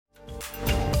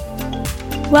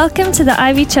Welcome to the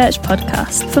Ivy Church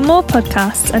podcast. For more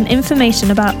podcasts and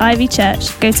information about Ivy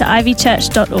Church, go to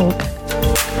ivychurch.org.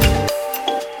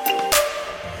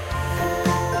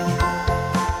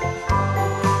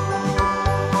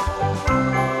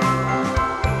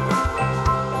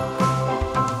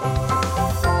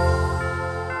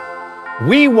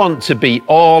 We want to be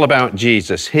all about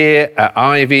Jesus here at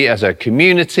Ivy as a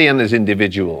community and as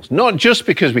individuals, not just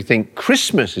because we think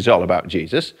Christmas is all about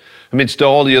Jesus, amidst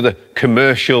all the other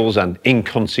commercials and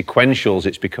inconsequentials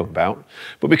it's become about,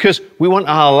 but because we want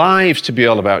our lives to be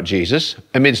all about Jesus,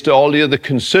 amidst all the other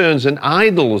concerns and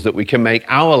idols that we can make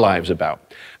our lives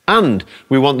about. And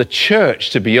we want the church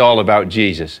to be all about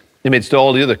Jesus, amidst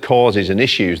all the other causes and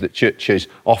issues that churches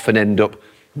often end up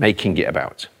making it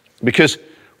about. Because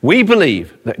we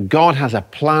believe that God has a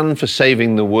plan for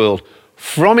saving the world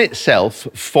from itself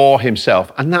for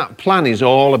himself, and that plan is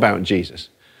all about Jesus.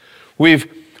 We've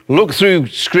looked through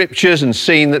scriptures and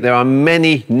seen that there are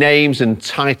many names and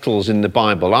titles in the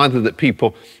Bible, either that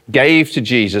people gave to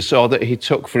Jesus or that he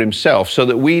took for himself, so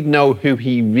that we'd know who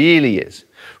he really is.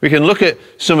 We can look at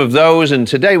some of those, and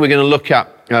today we're going to look at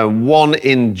one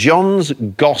in John's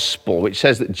Gospel, which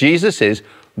says that Jesus is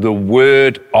the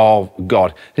Word of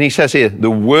God. And he says here,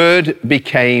 the Word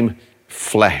became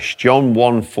flesh. John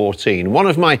 1:14. One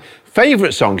of my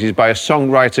favourite songs is by a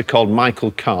songwriter called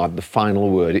Michael Card, The Final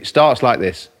Word. It starts like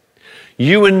this.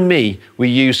 You and me, we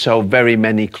use so very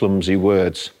many clumsy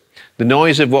words. The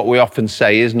noise of what we often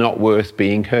say is not worth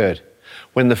being heard.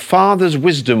 When the Father's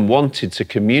wisdom wanted to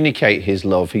communicate his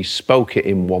love, he spoke it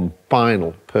in one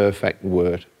final, perfect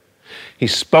word. He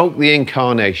spoke the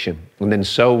incarnation, and then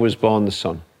so was born the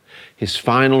Son. His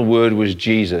final word was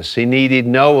Jesus. He needed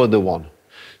no other one.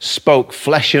 Spoke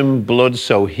flesh and blood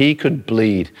so he could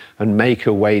bleed and make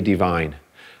a way divine.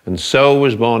 And so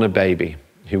was born a baby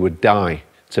who would die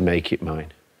to make it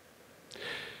mine.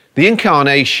 The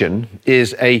incarnation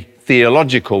is a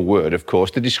theological word, of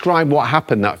course, to describe what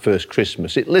happened that first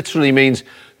Christmas. It literally means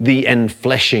the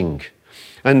enfleshing.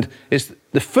 And it's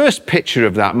the first picture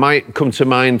of that might come to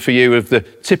mind for you of the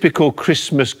typical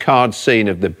Christmas card scene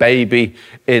of the baby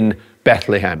in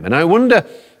Bethlehem. And I wonder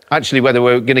actually whether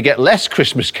we're going to get less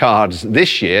Christmas cards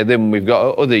this year than we've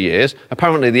got other years.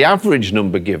 Apparently the average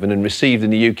number given and received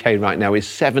in the UK right now is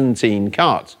 17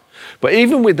 cards. But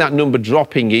even with that number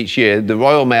dropping each year, the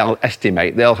Royal Mail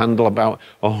estimate they'll handle about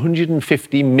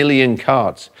 150 million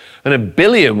cards. And 1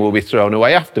 billion will be thrown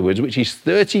away afterwards, which is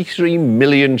 33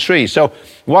 million trees. So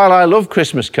while I love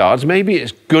Christmas cards, maybe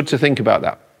it's good to think about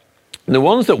that. And the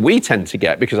ones that we tend to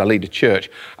get, because I lead a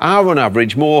church, are on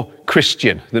average more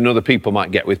Christian than other people might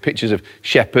get, with pictures of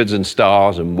shepherds and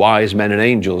stars and wise men and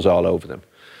angels all over them.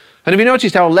 And have you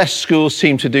noticed how less schools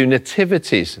seem to do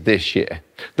nativities this year?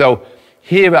 Though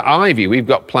here at Ivy, we've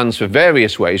got plans for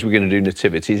various ways we're going to do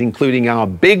nativities, including our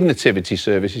big nativity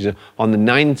services on the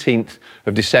 19th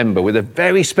of December with a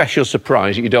very special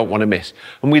surprise that you don't want to miss.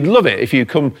 And we'd love it if you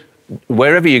come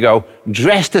wherever you go,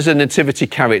 dressed as a nativity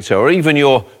character or even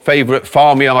your favourite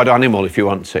farmyard animal if you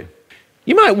want to.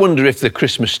 You might wonder if the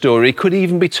Christmas story could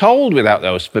even be told without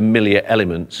those familiar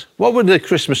elements. What would the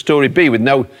Christmas story be with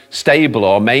no stable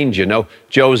or manger, no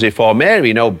Joseph or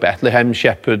Mary, no Bethlehem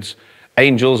shepherds,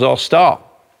 angels or star?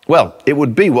 Well, it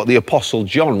would be what the Apostle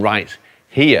John writes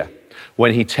here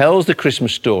when he tells the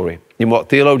Christmas story in what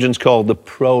theologians call the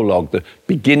prologue, the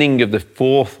beginning of the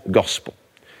fourth gospel.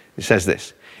 It says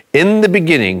this, in the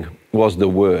beginning was the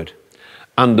Word,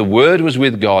 and the Word was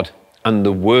with God, and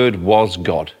the Word was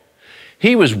God.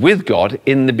 He was with God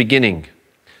in the beginning.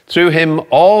 Through him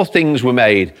all things were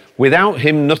made. Without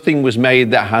him nothing was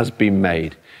made that has been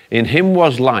made. In him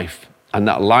was life, and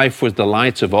that life was the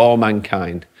light of all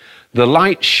mankind. The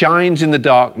light shines in the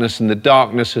darkness, and the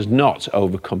darkness has not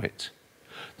overcome it.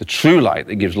 The true light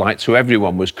that gives light to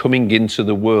everyone was coming into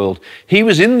the world. He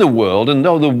was in the world, and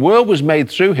though the world was made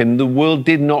through him, the world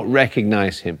did not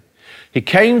recognize him. He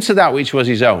came to that which was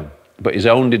his own, but his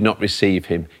own did not receive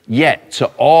him. Yet to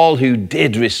all who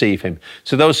did receive him,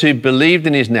 to those who believed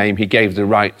in his name, he gave the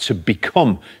right to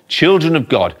become children of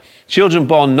God, children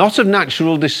born not of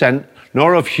natural descent,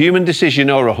 nor of human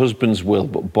decision or a husband's will,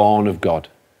 but born of God.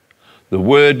 The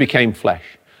Word became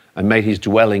flesh and made his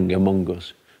dwelling among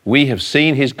us. We have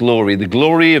seen his glory, the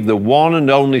glory of the one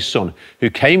and only Son, who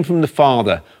came from the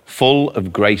Father, full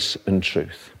of grace and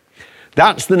truth.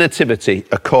 That's the nativity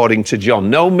according to John.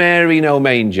 No Mary, no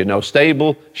manger, no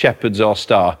stable, shepherds or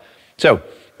star. So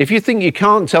if you think you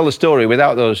can't tell the story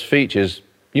without those features,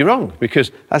 you're wrong,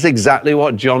 because that's exactly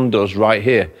what John does right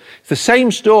here. It's the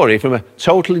same story from a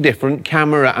totally different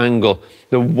camera angle,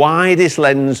 the widest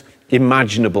lens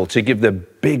imaginable to give the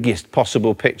biggest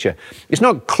possible picture. It's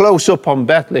not close up on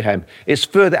Bethlehem. It's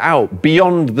further out,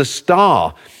 beyond the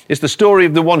star. It's the story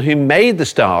of the one who made the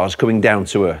stars coming down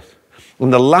to earth.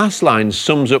 And the last line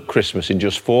sums up Christmas in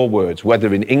just 4 words,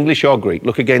 whether in English or Greek.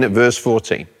 Look again at verse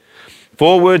 14.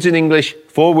 4 words in English,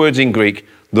 4 words in Greek.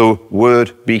 The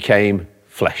Word became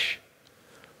flesh.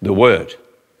 The Word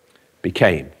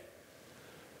became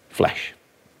flesh.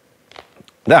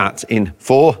 That, in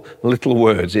 4 little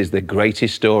words, is the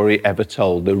greatest story ever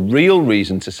told, the real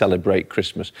reason to celebrate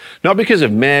Christmas. Not because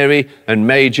of Mary and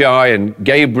Magi and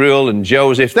Gabriel and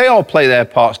Joseph. They all play their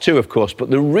parts too, of course,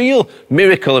 but the real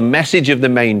miracle and message of the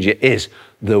manger is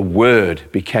the Word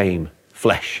became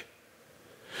flesh.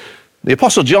 The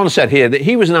Apostle John said here that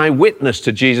he was an eyewitness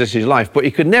to Jesus' life, but he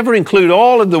could never include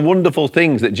all of the wonderful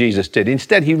things that Jesus did.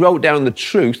 Instead, he wrote down the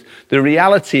truth, the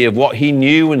reality of what he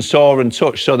knew and saw and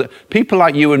touched, so that people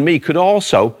like you and me could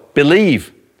also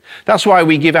believe. That's why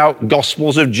we give out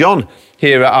Gospels of John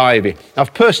here at Ivy.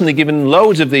 I've personally given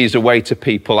loads of these away to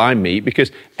people I meet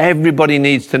because everybody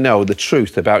needs to know the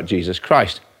truth about Jesus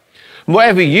Christ. And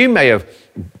whatever you may have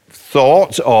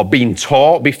thought or been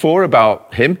taught before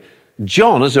about him,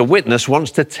 John, as a witness, wants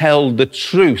to tell the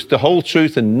truth, the whole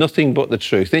truth and nothing but the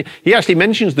truth. He actually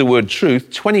mentions the word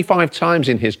truth 25 times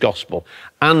in his gospel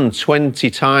and 20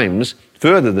 times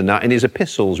further than that in his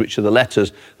epistles, which are the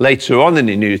letters later on in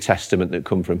the New Testament that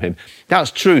come from him. That's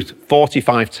truth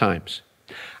 45 times.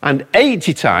 And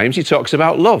 80 times he talks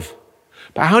about love.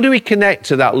 But how do we connect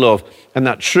to that love and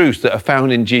that truth that are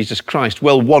found in Jesus Christ?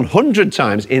 Well, 100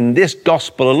 times in this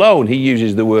gospel alone, he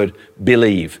uses the word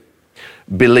believe.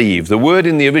 Believe. The word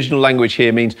in the original language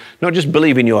here means not just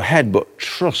believe in your head, but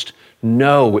trust,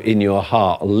 know in your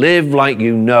heart. Live like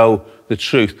you know the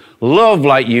truth. Love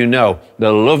like you know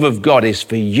the love of God is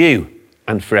for you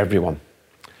and for everyone.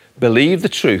 Believe the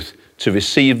truth to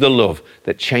receive the love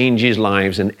that changes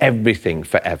lives and everything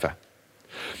forever.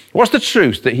 What's the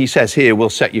truth that he says here will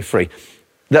set you free?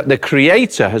 That the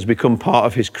Creator has become part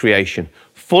of his creation,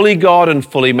 fully God and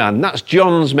fully man. That's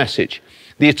John's message.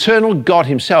 The eternal God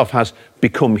himself has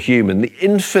become human. The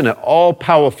infinite,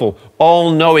 all-powerful,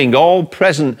 all-knowing,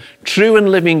 all-present, true and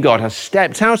living God has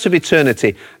stepped out of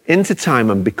eternity into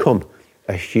time and become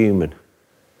a human.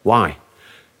 Why?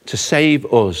 To save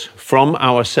us from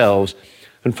ourselves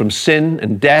and from sin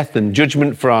and death and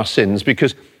judgment for our sins,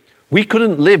 because we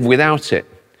couldn't live without it,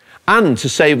 and to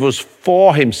save us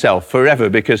for himself forever,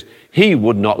 because he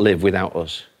would not live without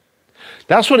us.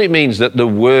 That's what it means that the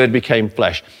Word became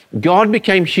flesh. God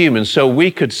became human so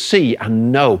we could see and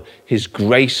know his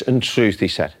grace and truth, he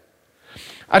said.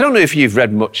 I don't know if you've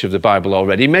read much of the Bible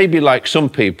already. Maybe like some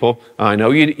people, I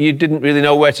know, you didn't really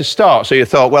know where to start. So you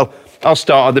thought, well, I'll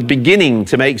start at the beginning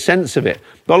to make sense of it.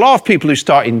 But a lot of people who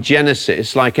start in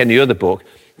Genesis, like any other book,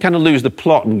 kind of lose the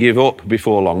plot and give up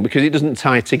before long because it doesn't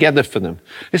tie together for them.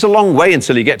 It's a long way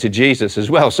until you get to Jesus as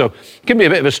well, so it can be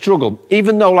a bit of a struggle.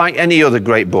 Even though, like any other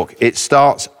great book, it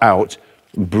starts out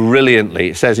brilliantly.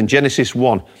 It says in Genesis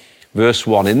 1, verse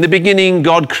 1, "In the beginning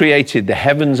God created the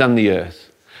heavens and the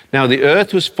earth. Now the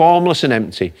earth was formless and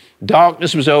empty.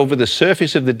 Darkness was over the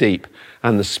surface of the deep,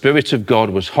 and the Spirit of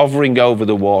God was hovering over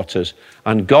the waters.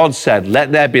 And God said,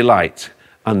 'Let there be light,'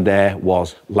 and there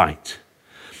was light."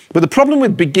 But the problem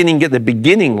with beginning at the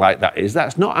beginning like that is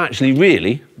that's not actually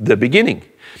really the beginning.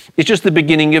 It's just the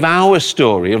beginning of our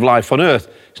story of life on earth.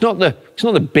 It's not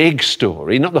the big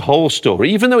story, not the whole story.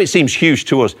 Even though it seems huge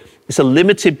to us, it's a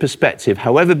limited perspective,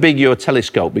 however big your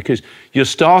telescope, because you're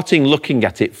starting looking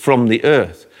at it from the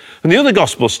earth. And the other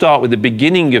Gospels start with the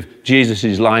beginning of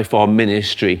Jesus' life or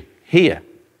ministry here.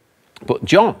 But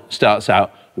John starts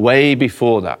out way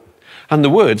before that. And the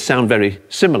words sound very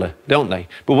similar, don't they?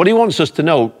 But what he wants us to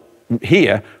know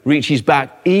here reaches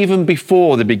back even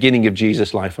before the beginning of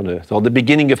Jesus' life on earth, or the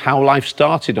beginning of how life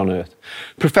started on earth.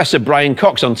 Professor Brian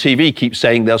Cox on TV keeps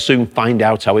saying they'll soon find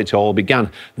out how it all began.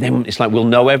 Then it's like we'll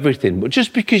know everything. But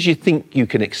just because you think you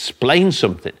can explain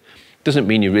something doesn't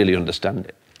mean you really understand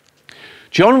it.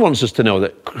 John wants us to know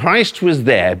that Christ was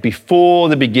there before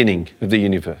the beginning of the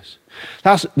universe.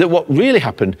 That what really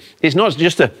happened is not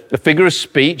just a figure of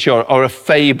speech or a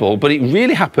fable, but it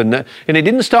really happened that, and it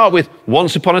didn't start with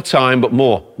once upon a time, but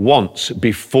more, once,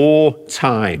 before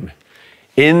time.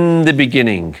 In the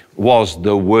beginning was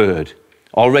the Word,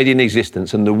 already in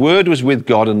existence, and the Word was with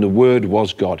God, and the Word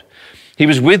was God. He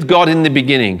was with God in the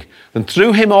beginning, and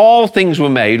through him all things were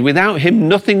made. Without him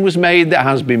nothing was made that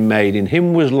has been made. In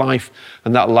him was life,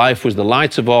 and that life was the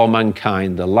light of all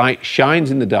mankind. The light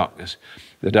shines in the darkness.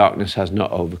 The darkness has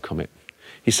not overcome it.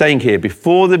 He's saying here,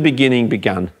 before the beginning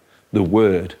began, the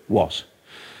Word was.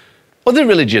 Other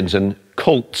religions and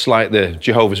cults like the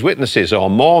Jehovah's Witnesses or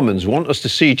Mormons want us to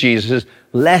see Jesus as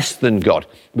less than God.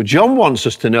 But John wants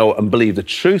us to know and believe the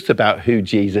truth about who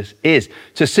Jesus is,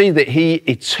 to see that he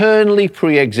eternally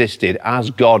pre-existed as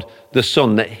God the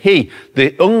Son, that he,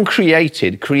 the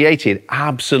uncreated, created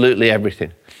absolutely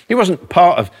everything. He wasn't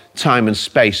part of time and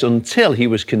space until he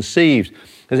was conceived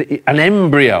as an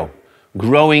embryo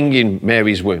growing in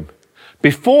Mary's womb.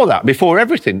 Before that, before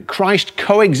everything, Christ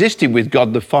coexisted with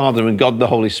God the Father and God the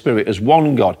Holy Spirit as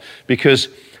one God, because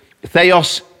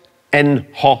theos en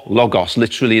ho logos,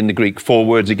 literally in the Greek, 4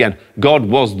 words again, God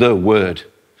was the Word.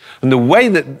 And the way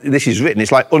that this is written,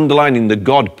 it's like underlining the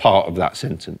God part of that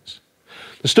sentence.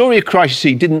 The story of Christ, you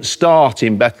see, didn't start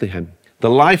in Bethlehem. The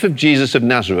life of Jesus of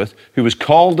Nazareth, who was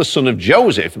called the son of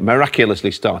Joseph, miraculously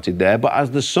started there, but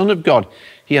as the Son of God,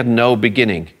 he had no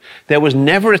beginning. There was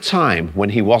never a time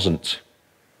when he wasn't.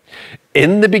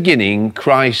 In the beginning,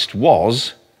 Christ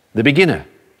was the beginner,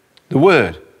 the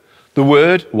Word. The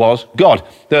Word was God.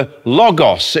 The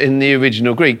Logos in the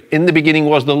original Greek, in the beginning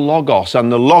was the Logos, and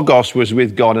the Logos was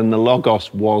with God, and the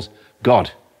Logos was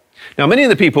God. Now, many of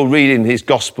the people reading his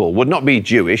gospel would not be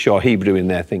Jewish or Hebrew in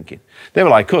their thinking. They were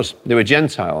like us. They were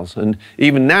Gentiles. And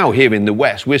even now here in the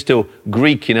West, we're still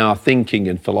Greek in our thinking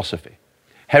and philosophy.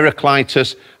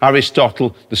 Heraclitus,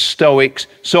 Aristotle, the Stoics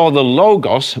saw the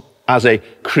Logos as a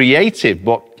creative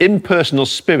but impersonal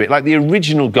spirit, like the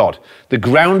original God, the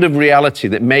ground of reality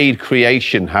that made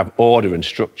creation have order and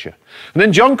structure. And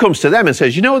then John comes to them and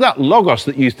says, you know that Logos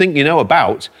that you think you know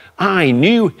about? I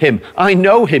knew him. I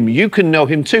know him. You can know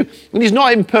him too. And he's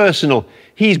not impersonal.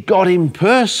 He's God in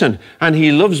person. And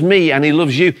he loves me and he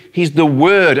loves you. He's the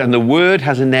Word, and the Word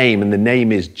has a name, and the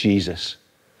name is Jesus.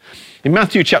 In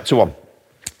Matthew chapter 1,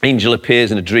 angel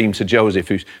appears in a dream to Joseph,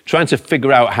 who's trying to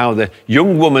figure out how the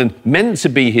young woman meant to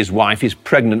be his wife is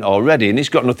pregnant already, and it's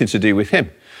got nothing to do with him.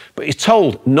 But he's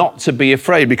told not to be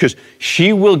afraid, because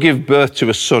she will give birth to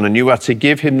a son, and you are to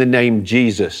give him the name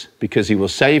Jesus, because he will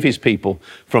save his people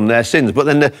from their sins. But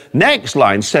then the next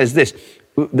line says this,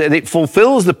 that it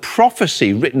fulfills the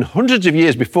prophecy written hundreds of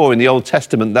years before in the Old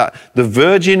Testament, that the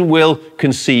virgin will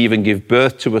conceive and give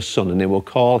birth to a son, and they will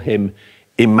call him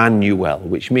Emmanuel,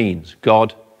 which means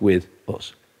God with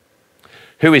us.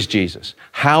 Who is Jesus?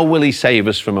 How will he save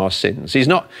us from our sins? He's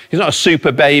not a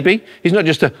super baby. He's not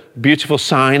just a beautiful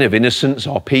sign of innocence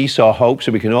or peace or hope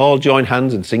so we can all join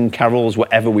hands and sing carols,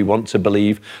 whatever we want to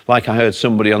believe, like I heard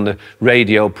somebody on the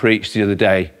radio preach the other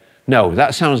day. No,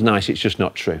 that sounds nice. It's just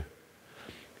not true.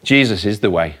 Jesus is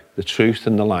the way, the truth,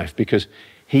 and the life, because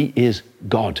he is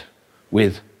God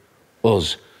with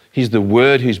us. He's the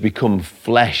Word who's become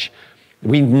flesh.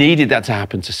 We needed that to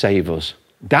happen to save us.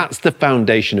 That's the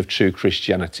foundation of true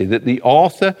Christianity, that the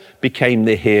author became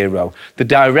the hero, the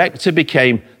director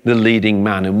became the leading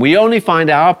man, and we only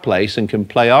find our place and can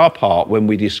play our part when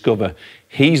we discover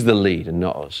he's the lead and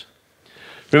not us.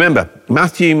 Remember,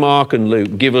 Matthew, Mark, and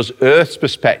Luke give us Earth's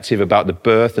perspective about the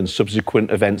birth and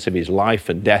subsequent events of his life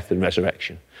and death and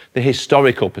resurrection, the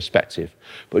historical perspective.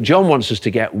 But John wants us to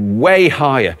get way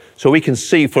higher so we can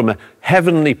see from a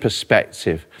heavenly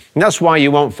perspective. And that's why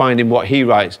you won't find in what he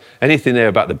writes anything there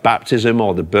about the baptism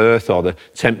or the birth or the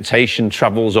temptation,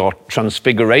 travels, or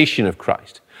transfiguration of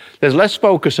Christ. There's less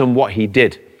focus on what he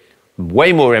did,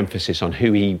 way more emphasis on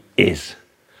who he is.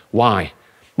 Why?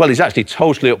 Well, he's actually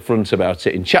totally upfront about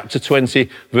it. In chapter 20,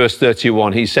 verse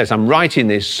 31, he says, I'm writing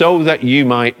this so that you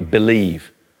might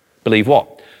believe. Believe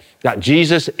what? That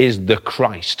Jesus is the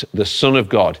Christ, the Son of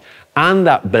God, and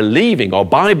that believing, or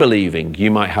by believing, you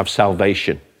might have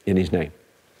salvation in his name.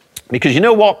 Because you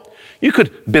know what? You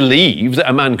could believe that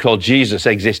a man called Jesus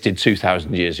existed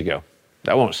 2,000 years ago.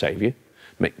 That won't save you.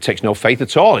 It takes no faith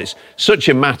at all. It's such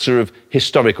a matter of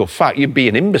historical fact. You'd be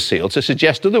an imbecile to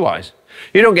suggest otherwise.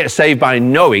 You don't get saved by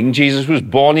knowing Jesus was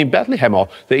born in Bethlehem, or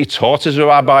that he taught as a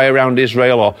rabbi around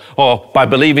Israel, or by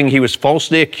believing he was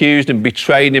falsely accused and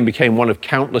betrayed and became one of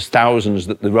countless thousands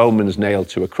that the Romans nailed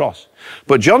to a cross.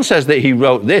 But John says that he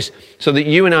wrote this so that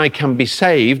you and I can be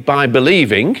saved by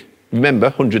believing. Remember,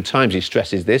 100 times he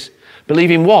stresses this.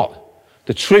 Believing what?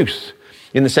 The truth,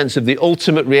 in the sense of the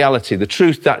ultimate reality, the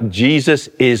truth that Jesus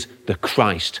is the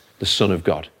Christ, the Son of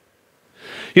God.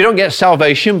 You don't get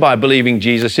salvation by believing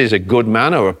Jesus is a good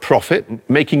man or a prophet,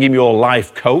 making him your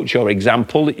life coach or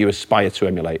example that you aspire to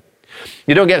emulate.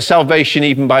 You don't get salvation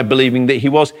even by believing that he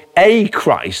was a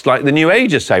Christ, like the New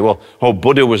Agers say. Well,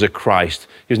 Buddha was a Christ.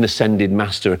 He was an ascended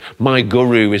master. My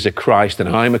guru is a Christ, and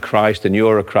I'm a Christ, and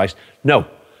you're a Christ. No,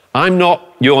 I'm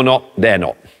not, you're not, they're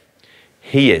not.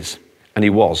 He is, and he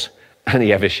was, and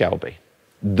he ever shall be.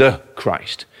 The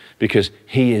Christ. Because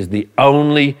he is the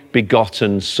only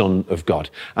begotten Son of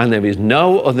God. And there is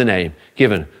no other name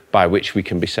given by which we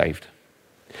can be saved.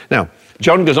 Now,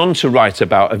 John goes on to write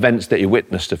about events that he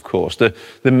witnessed, of course, the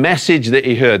message that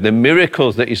he heard, the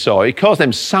miracles that he saw. He calls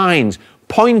them signs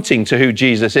pointing to who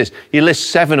Jesus is. He lists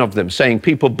 7 of them, saying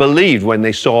people believed when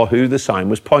they saw who the sign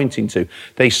was pointing to.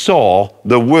 They saw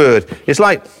the word. It's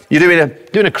like you're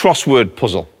doing a crossword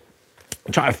puzzle.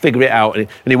 You're trying to figure it out, and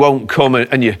it won't come,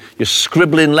 and you're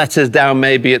scribbling letters down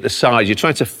maybe at the sides. You're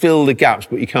trying to fill the gaps,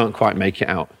 but you can't quite make it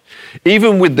out.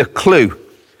 Even with the clue,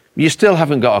 you still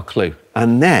haven't got a clue.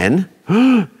 And then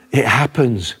it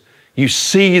happens. You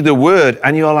see the word,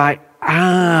 and you're like,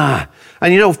 ah.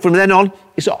 And from then on,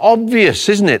 it's obvious,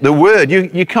 isn't it? The word,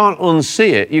 you can't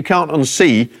unsee it. You can't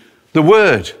unsee the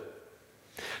word.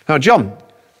 Now, John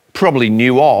probably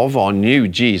knew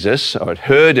Jesus or had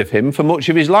heard of him for much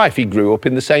of his life. He grew up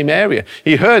in the same area.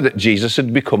 He heard that Jesus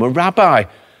had become a rabbi,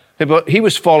 but he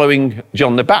was following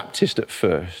John the Baptist at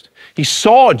first. He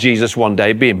saw Jesus one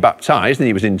day being baptized and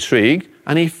he was intrigued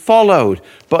and he followed.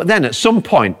 But then at some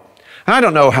point, and I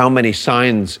don't know how many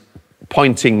signs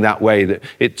pointing that way that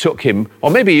it took him, or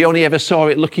maybe he only ever saw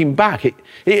it looking back.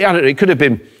 It could have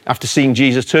been after seeing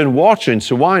Jesus turn water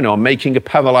into wine, or making a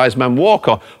paralyzed man walk,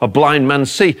 or a blind man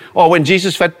see, or when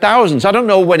Jesus fed thousands. I don't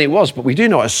know when it was, but we do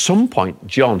know at some point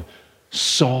John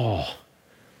saw.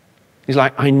 He's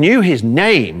like, I knew his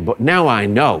name, but now I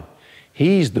know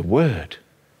he's the Word.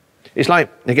 It's like,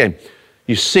 again,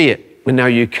 you see it, and now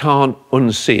you can't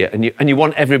unsee it, and you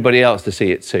want everybody else to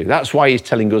see it too. That's why he's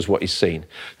telling us what he's seen.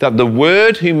 That the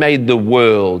Word who made the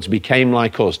worlds became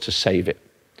like us to save it.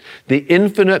 The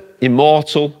infinite,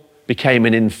 immortal became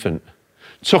an infant,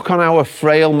 took on our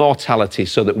frail mortality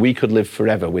so that we could live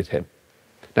forever with him.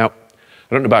 Now, I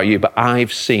don't know about you, but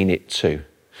I've seen it too.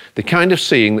 The kind of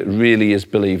seeing that really is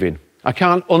believing. I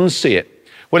can't unsee it.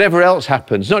 Whatever else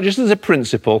happens, not just as a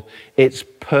principle, it's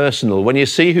personal. When you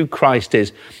see who Christ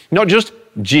is, not just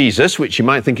Jesus, which you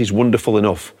might think is wonderful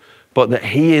enough, but that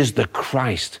he is the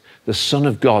Christ, the Son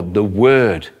of God, the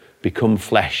Word become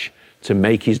flesh to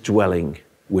make his dwelling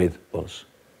with us.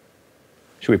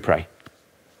 Shall we pray?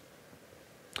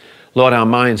 Lord, our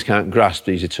minds can't grasp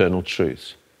these eternal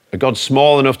truths. A God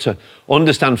small enough to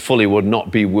understand fully would not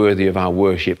be worthy of our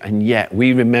worship. And yet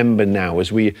we remember now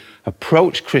as we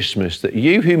approach Christmas that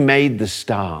you who made the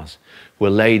stars were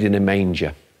laid in a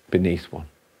manger beneath one.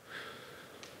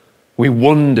 We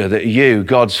wonder that you,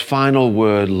 God's final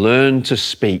word, learn to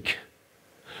speak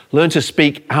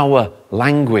our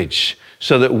language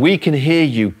so that we can hear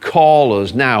you call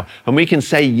us now and we can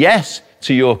say yes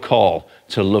to your call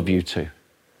to love you too.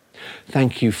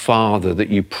 Thank you, Father, that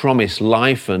you promise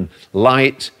life and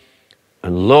light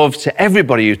and love to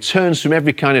everybody who turns from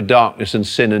every kind of darkness and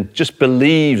sin and just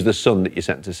believes the Son that you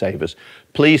sent to save us.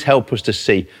 Please help us to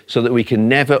see so that we can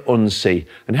never unsee,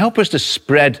 and help us to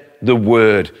spread the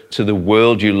word to the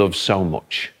world you love so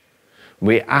much.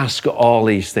 We ask all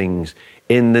these things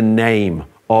in the name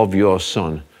of your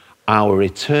Son, our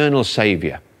eternal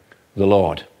Savior, the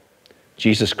Lord,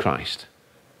 Jesus Christ.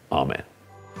 Amen.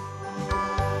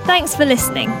 Thanks for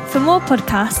listening. For more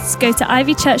podcasts, go to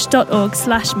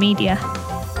ivychurch.org/media.